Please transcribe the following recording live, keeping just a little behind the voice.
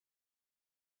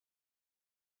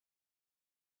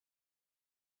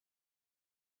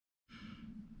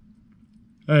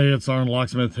Hey, it's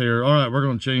SgtLocksmith here. All right, we're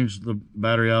going to change the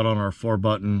battery out on our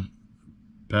 4-button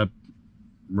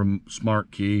PEPS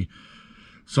smart key.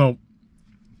 So,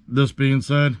 this being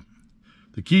said,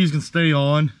 the keys can stay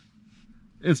on.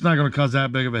 It's not going to cause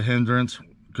that big of a hindrance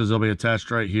because they'll be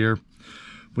attached right here.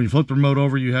 When you flip the remote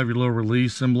over, you have your little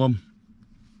release emblem.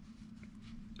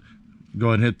 Go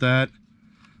ahead and hit that.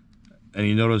 And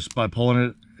you notice by pulling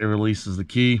it, it releases the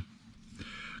key.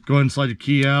 Go ahead and slide your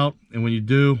key out, and when you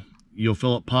do, you'll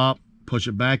feel it pop. Push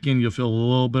it back in, you'll feel a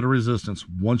little bit of resistance.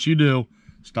 Once you do,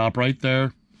 stop right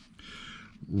there,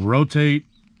 rotate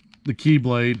the key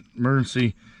blade,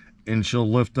 emergency, and she'll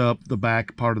lift up the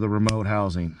back part of the remote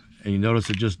housing. And you notice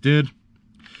it just did.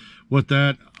 With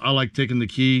that, I like taking the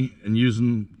key and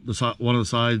using one of the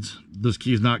sides. This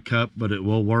key is not cut, but it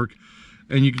will work.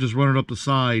 And you can just run it up the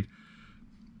side.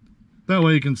 That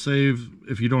way you can save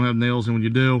if you don't have nails, and when you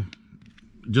do,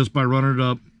 just by running it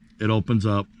up, it opens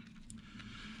up.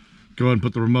 Go ahead and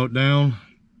put the remote down.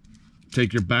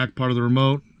 Take your back part of the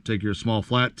remote, take your small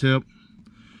flat tip,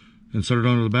 insert it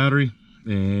onto the battery,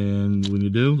 and when you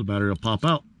do, the battery will pop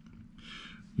out.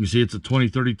 You see it's a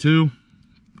 2032.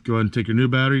 Go ahead and take your new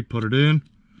battery, put it in.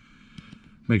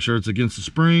 Make sure it's against the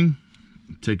spring.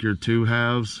 Take your two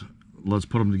halves, let's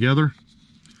put them together.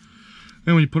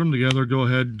 And when you put them together, go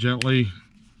ahead, gently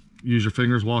use your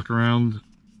fingers, walk around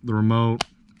the remote,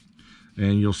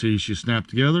 and you'll see she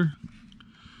snapped together.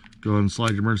 Go ahead and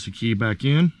slide your emergency key back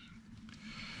in.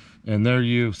 And there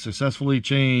you've successfully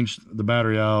changed the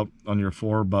battery out on your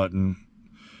 4-button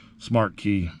smart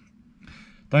key.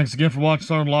 Thanks again for watching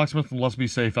SgtLocksmith, and let's be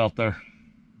safe out there.